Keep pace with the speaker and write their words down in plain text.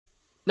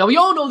Now, we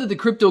all know that the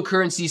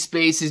cryptocurrency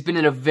space has been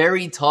in a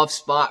very tough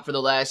spot for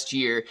the last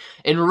year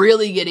and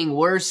really getting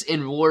worse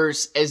and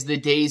worse as the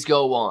days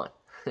go on.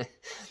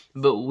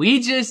 But we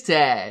just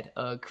had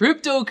a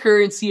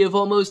cryptocurrency of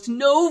almost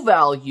no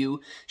value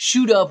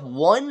shoot up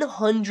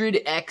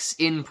 100x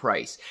in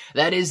price.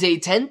 That is a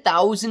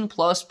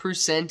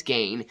 10,000+%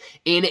 gain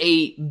in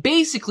a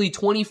basically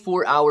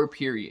 24-hour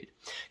period.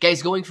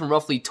 Guys, going from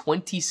roughly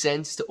 20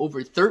 cents to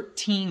over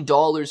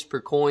 $13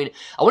 per coin.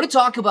 I want to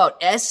talk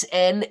about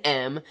SNM,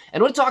 and I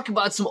want to talk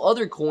about some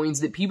other coins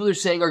that people are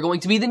saying are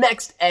going to be the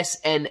next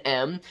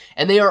SNM,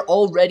 and they are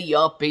already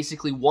up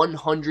basically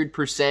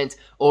 100%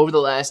 over the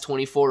last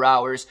 24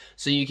 hours,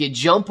 so you can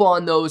jump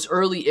on those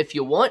early if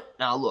you want.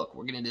 Now look,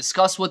 we're going to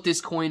discuss what this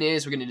coin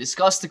is, we're going to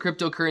discuss the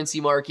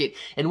cryptocurrency market,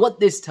 and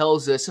what this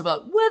tells us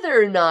about whether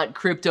or not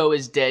crypto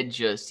is dead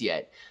just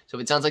yet. So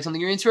if it sounds like something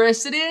you're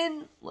interested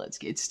in, let's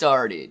get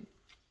started.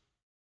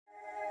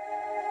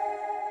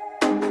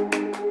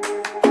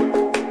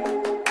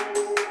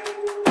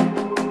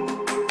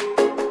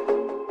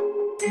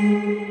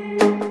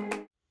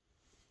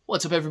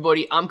 What's up,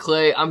 everybody? I'm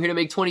Clay. I'm here to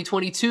make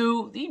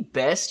 2022 the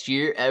best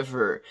year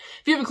ever.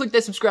 If you haven't clicked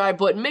that subscribe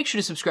button, make sure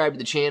to subscribe to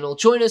the channel.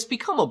 Join us,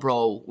 become a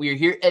bro. We are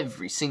here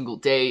every single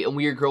day, and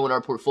we are growing our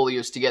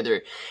portfolios together.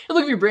 And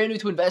look, if you're brand new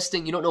to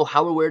investing, you don't know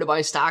how or where to buy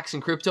stocks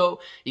and crypto,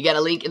 you got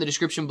a link in the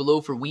description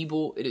below for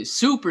Webull. It is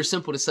super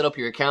simple to set up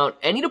your account.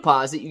 Any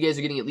deposit, you guys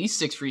are getting at least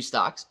 6 free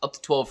stocks, up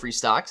to 12 free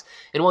stocks,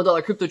 and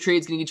 $1 crypto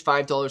trades going to get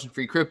you $5 in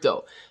free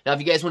crypto. Now, if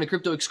you guys want a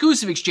crypto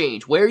exclusive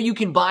exchange, where you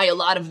can buy a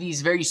lot of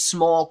these very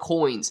small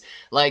coins,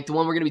 like the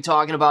one we're going to be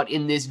talking about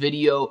in this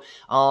video,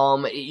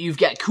 you've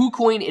got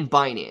KuCoin and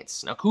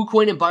Binance. Now,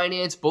 KuCoin and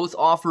Binance both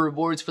offer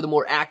rewards for the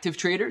more active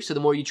trader, so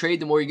the more you trade,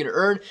 the more you're going to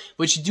earn,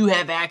 but you do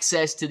have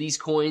access to these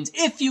coins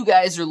if you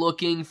guys are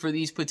looking for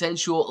these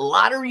potential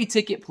lottery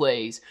ticket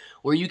plays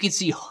where you can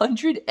see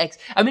 100x,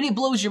 I mean, it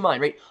blows your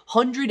mind, right?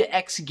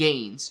 100x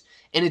gains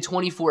in a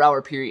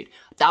 24-hour period.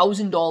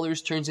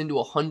 $1,000 turns into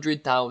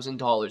 $100,000.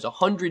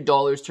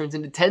 $100 turns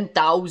into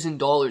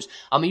 $10,000.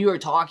 I mean, you are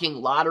talking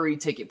lottery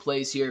ticket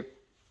plays here.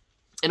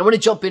 And I want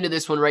to jump into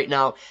this one right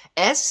now.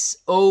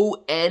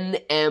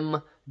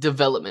 SONM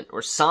Development,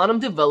 or Sonam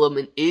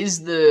Development,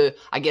 is the,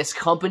 I guess,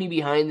 company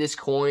behind this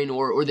coin,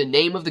 or the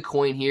name of the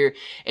coin here,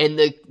 and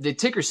the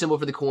ticker symbol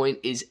for the coin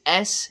is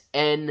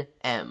SNM.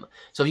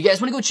 So if you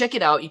guys want to go check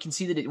it out, you can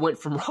see that it went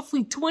from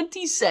roughly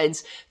 20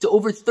 cents to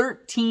over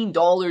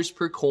 $13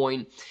 per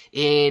coin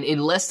in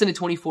less than a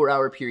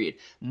 24-hour period.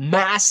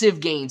 Massive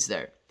gains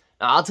there.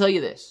 Now, I'll tell you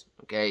this.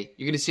 Okay,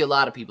 you're going to see a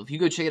lot of people. If you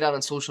go check it out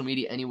on social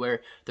media anywhere,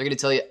 they're going to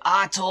tell you,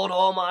 I told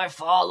all my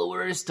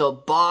followers to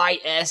buy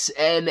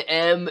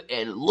SNM,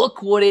 and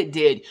look what it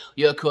did.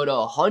 You could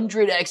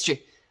 100x.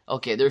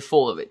 Okay, they're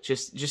full of it.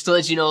 Just to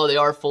let you know, they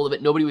are full of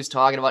it. Nobody was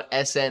talking about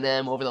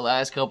SNM over the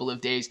last couple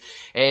of days.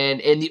 And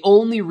the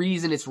only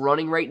reason it's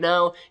running right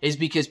now is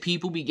because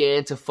people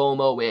began to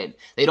FOMO in.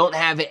 They don't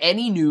have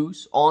any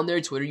news on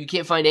their Twitter. You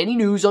can't find any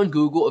news on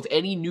Google of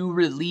any new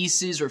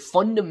releases or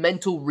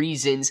fundamental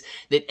reasons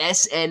that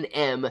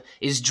SNM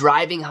is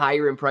driving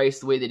higher in price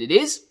the way that it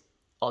is,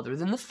 other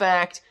than the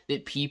fact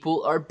that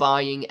people are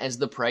buying as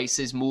the price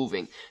is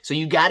moving. So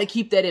you got to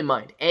keep that in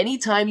mind.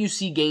 Anytime you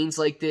see gains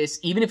like this,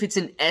 even if it's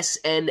an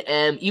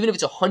SNM, even if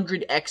it's a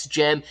 100x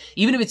gem,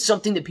 even if it's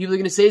something that people are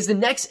going to say is the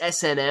next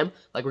SNM,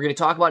 like we're going to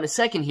talk about in a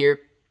second here,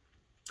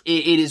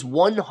 it is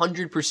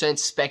 100%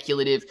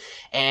 speculative,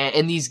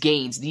 and these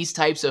gains, these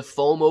types of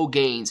FOMO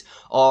gains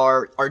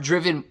are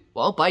driven,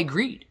 well, by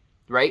greed,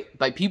 right?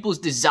 By people's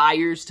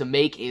desires to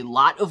make a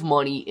lot of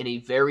money in a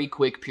very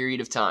quick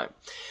period of time.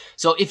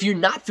 So if you're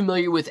not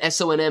familiar with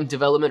SONM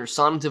Development or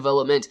Sonam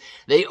Development,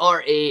 they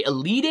are a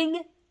leading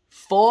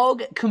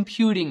fog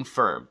computing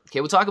firm.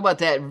 Okay, we'll talk about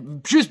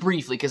that just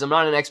briefly because I'm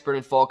not an expert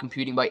in fog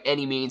computing by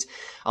any means.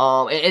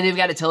 And they've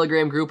got a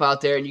Telegram group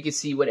out there, and you can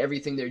see what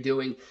everything they're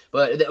doing.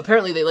 But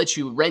apparently they let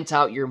you rent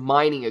out your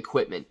mining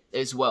equipment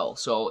as well.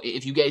 So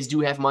if you guys do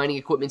have mining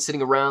equipment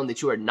sitting around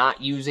that you are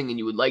not using and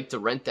you would like to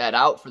rent that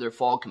out for their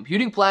fog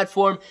computing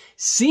platform,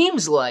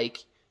 seems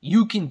like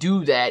you can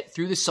do that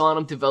through the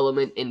Sonam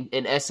Development and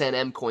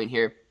SNM coin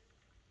here.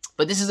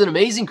 But this is an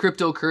amazing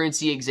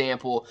cryptocurrency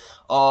example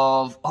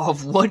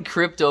of what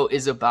crypto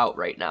is about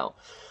right now.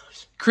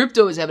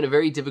 Crypto is having a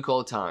very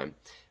difficult time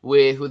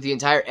with the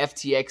entire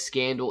FTX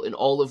scandal and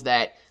all of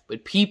that,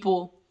 but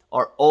people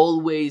are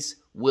always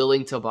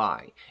willing to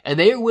buy. And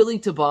they are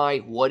willing to buy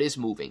what is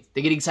moving.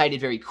 They get excited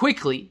very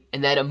quickly,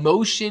 and that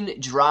emotion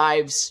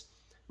drives,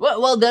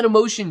 well, that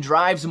emotion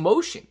drives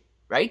emotion.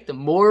 Right? The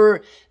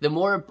more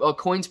a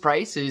coin's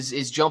price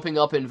is jumping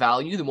up in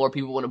value, the more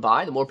people want to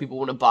buy. The more people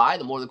want to buy,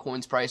 the more the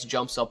coin's price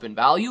jumps up in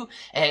value,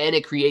 and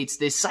it creates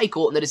this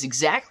cycle. And that is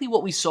exactly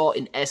what we saw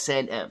in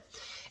SNM.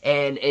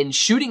 And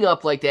shooting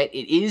up like that,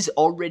 it is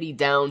already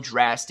down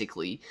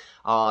drastically.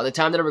 The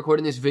time that I'm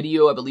recording this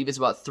video, I believe it's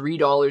about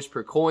 $3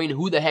 per coin.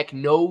 Who the heck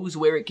knows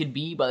where it could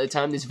be by the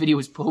time this video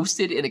is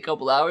posted in a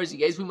couple hours? You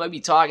guys, we might be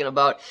talking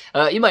about,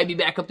 it might be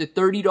back up to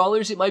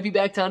 $30. It might be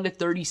back down to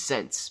 30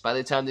 cents by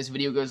the time this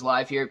video goes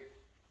live here.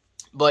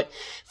 But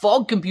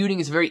fog computing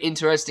is a very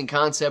interesting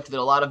concept that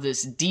a lot of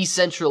this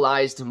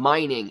decentralized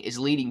mining is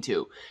leading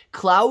to.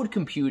 Cloud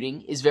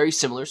computing is very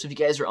similar. So if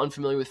you guys are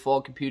unfamiliar with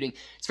fog computing,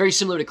 it's very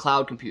similar to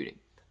cloud computing.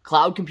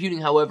 Cloud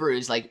computing, however,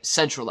 is like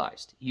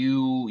centralized.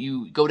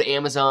 You go to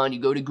Amazon, you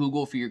go to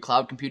Google for your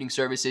cloud computing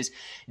services.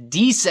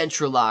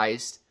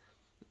 Decentralized,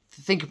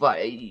 think about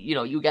it, you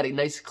know, you got a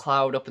nice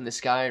cloud up in the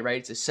sky, right?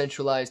 It's a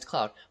centralized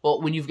cloud.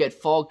 Well, when you've got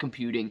fog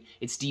computing,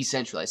 it's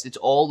decentralized. It's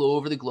all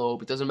over the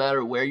globe. It doesn't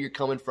matter where you're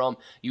coming from.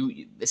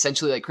 You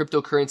essentially, like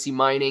cryptocurrency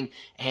mining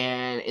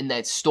and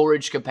that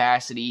storage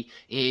capacity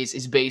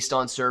is based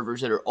on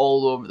servers that are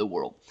all over the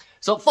world.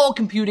 So fog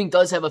computing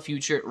does have a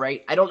future,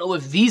 right? I don't know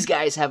if these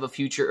guys have a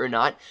future or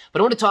not, but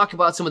I want to talk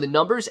about some of the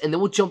numbers and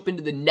then we'll jump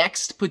into the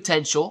next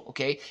potential,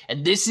 okay?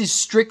 And this is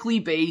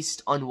strictly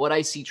based on what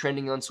I see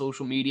trending on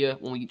social media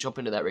when we jump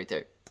into that right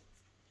there.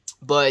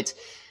 But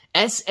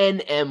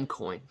SNM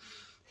coin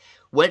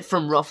went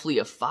from roughly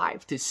a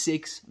 $5 to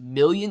 $6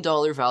 million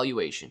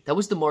valuation. That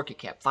was the market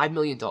cap, $5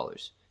 million.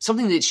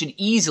 Something that should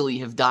easily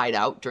have died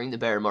out during the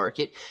bear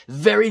market.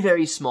 Very,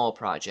 very small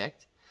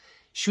project.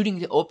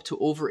 Shooting up to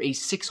over a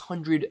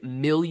 $600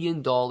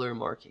 million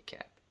market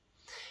cap.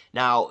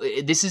 Now,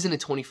 this is in a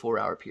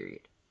 24-hour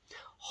period.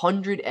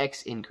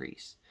 100x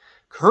increase.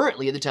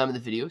 Currently, at the time of the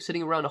video,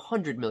 sitting around a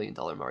 $100 million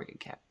market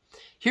cap.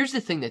 Here's the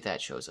thing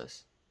that shows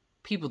us.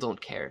 People don't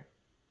care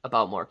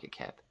about market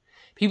cap.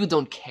 People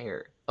don't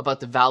care about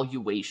the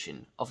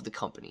valuation of the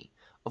company,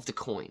 of the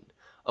coin,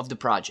 of the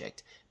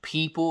project.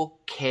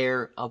 People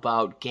care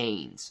about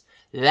gains.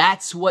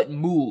 That's what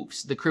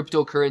moves the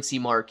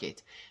cryptocurrency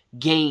market.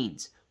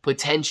 Gains,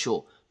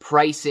 potential,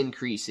 price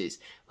increases,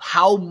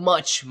 how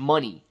much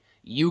money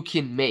you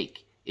can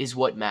make is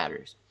what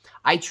matters.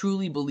 I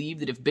truly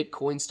believe that if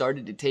Bitcoin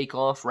started to take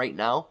off right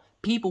now,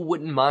 people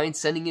wouldn't mind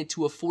sending it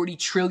to a $40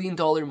 trillion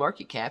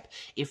market cap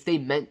if they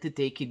meant that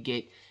they could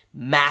get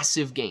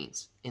massive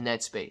gains in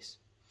that space.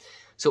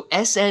 So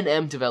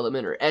SNM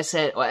development or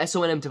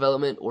SONM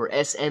development or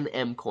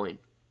SNM coin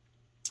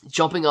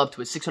jumping up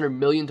to a $600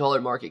 million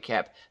market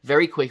cap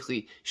very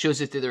quickly shows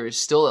that there is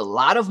still a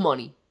lot of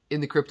money in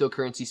the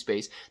cryptocurrency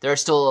space. There are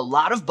still a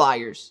lot of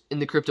buyers in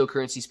the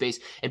cryptocurrency space,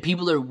 and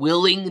people are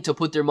willing to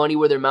put their money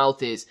where their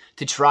mouth is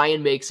to try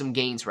and make some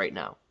gains right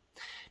now.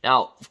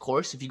 Now, of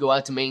course, if you go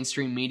out to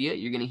mainstream media,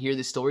 you're going to hear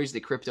the stories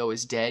that crypto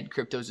is dead,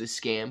 crypto is a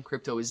scam,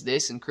 crypto is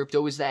this, and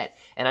crypto is that.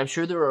 And I'm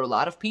sure there are a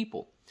lot of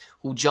people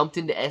who jumped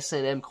into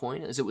SNM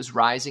coin as it was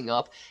rising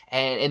up,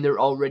 and they're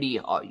already,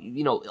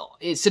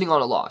 sitting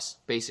on a loss,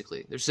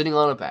 basically. They're sitting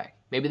on a bag.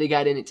 Maybe they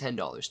got in at $10,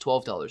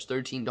 $12,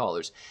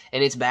 $13,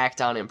 and it's back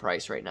down in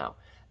price right now.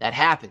 That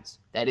happens.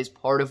 That is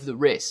part of the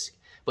risk.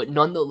 But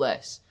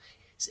nonetheless,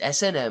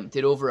 SNM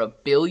did over $1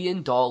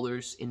 billion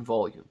in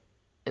volume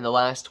in the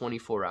last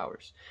 24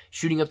 hours,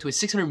 shooting up to a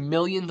 $600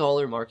 million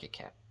market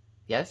cap.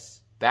 Yes,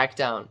 back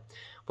down.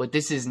 But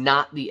this is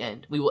not the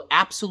end. We will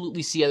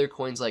absolutely see other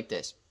coins like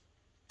this.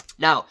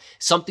 Now,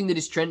 something that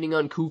is trending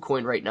on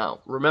KuCoin right now.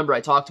 Remember,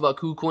 I talked about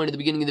KuCoin at the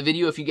beginning of the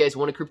video. If you guys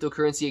want a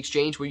cryptocurrency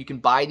exchange where you can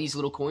buy these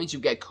little coins,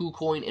 you've got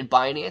KuCoin and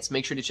Binance.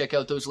 Make sure to check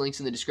out those links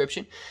in the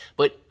description.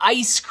 But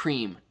Ice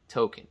Cream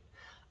token.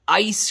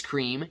 Ice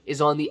Cream is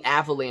on the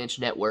Avalanche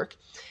network.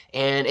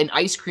 And an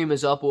Ice Cream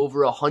is up over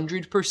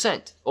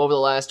 100% over the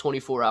last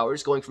 24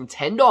 hours, going from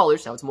 $10.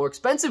 Now, it's a more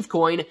expensive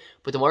coin,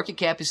 but the market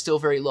cap is still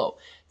very low.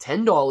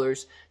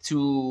 $10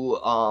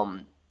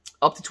 to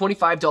up to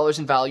 $25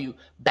 in value,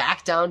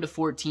 back down to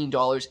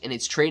 $14, and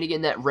it's trading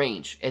in that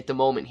range at the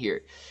moment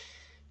here.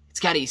 It's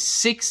got a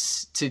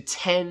 $6 to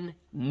 $10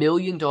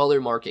 million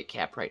market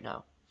cap right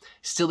now.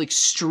 Still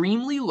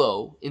extremely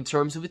low in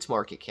terms of its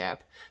market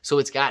cap, so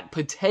it's got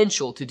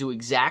potential to do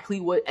exactly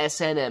what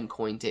SNM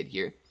coin did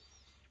here.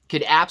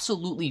 Could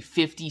absolutely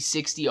 50,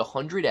 60,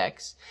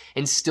 100x,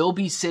 and still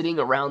be sitting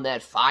around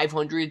that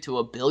 $500 to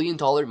 $1 billion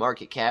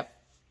market cap.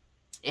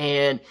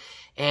 And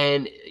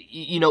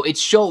it's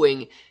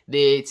showing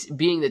that it's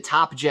being the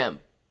top gem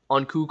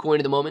on KuCoin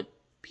at the moment.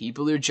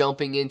 People are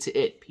jumping into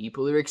it.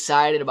 People are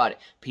excited about it.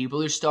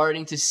 People are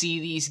starting to see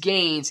these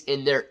gains,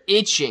 and they're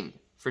itching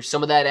for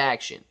some of that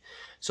action.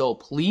 So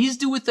please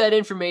do with that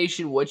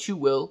information what you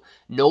will.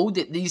 Know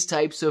that these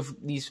types of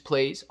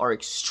plays are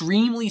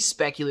extremely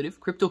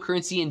speculative.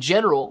 Cryptocurrency in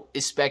general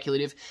is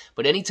speculative,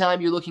 but anytime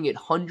you're looking at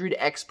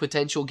 100x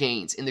potential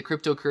gains in the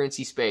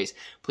cryptocurrency space,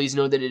 please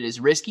know that it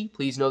is risky.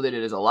 Please know that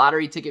it is a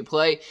lottery ticket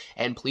play,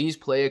 and please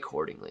play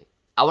accordingly.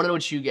 I want to know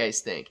what you guys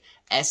think.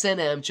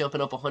 SNM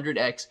jumping up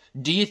 100x.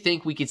 Do you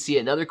think we could see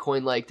another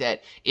coin like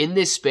that in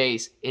this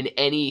space in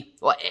any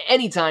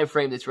time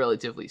frame that's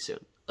relatively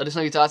soon? Let us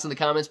know your thoughts in the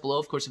comments below.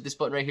 Of course, if this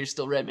button right here is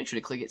still red, make sure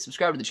to click it,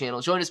 subscribe to the channel,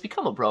 join us,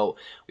 become a bro.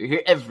 We're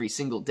here every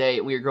single day,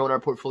 and we are growing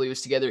our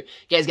portfolios together.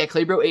 You guys got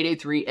ClayBro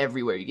 883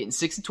 everywhere. You're getting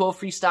 6 to 12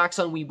 free stocks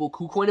on Webull,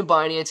 KuCoin, and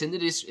Binance in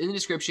the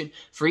description,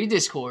 free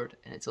Discord.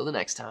 And until the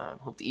next time,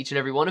 hope that each and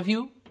every one of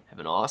you have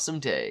an awesome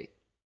day.